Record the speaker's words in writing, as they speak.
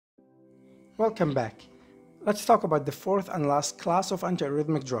Welcome back. Let's talk about the fourth and last class of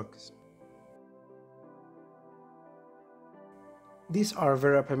antiarrhythmic drugs. These are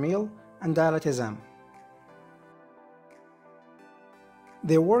Verapamil and Diltiazem.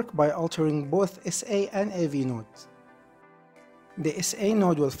 They work by altering both SA and AV nodes. The SA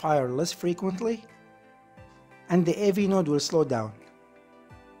node will fire less frequently, and the AV node will slow down.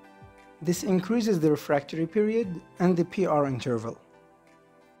 This increases the refractory period and the PR interval.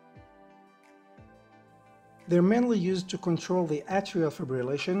 They're mainly used to control the atrial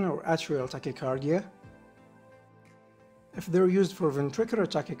fibrillation or atrial tachycardia. If they're used for ventricular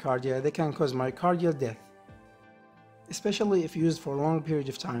tachycardia, they can cause myocardial death, especially if used for a long period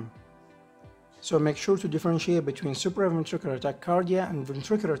of time. So make sure to differentiate between supraventricular tachycardia and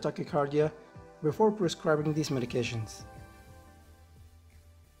ventricular tachycardia before prescribing these medications.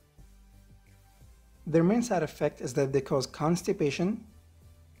 Their main side effect is that they cause constipation,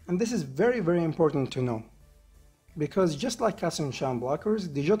 and this is very important to know, because just like calcium channel blockers,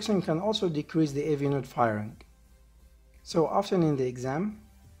 digoxin can also decrease the AV node firing. So often in the exam,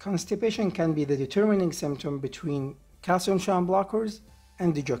 constipation can be the determining symptom between calcium channel blockers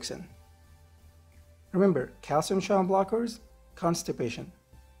and digoxin. Remember, calcium channel blockers, constipation.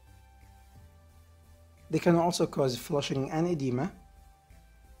 They can also cause flushing and edema,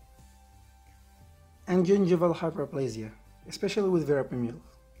 and gingival hyperplasia, especially with verapamil.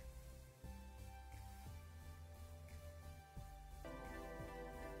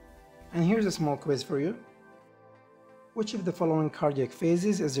 And here's a small quiz for you. Which of the following cardiac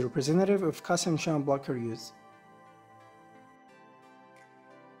phases is representative of calcium channel blocker use?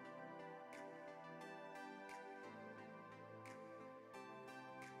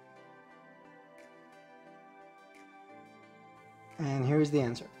 And here's the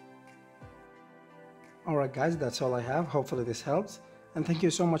answer. Alright guys, that's all I have. Hopefully this helps, and thank you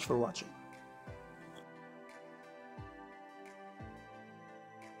so much for watching.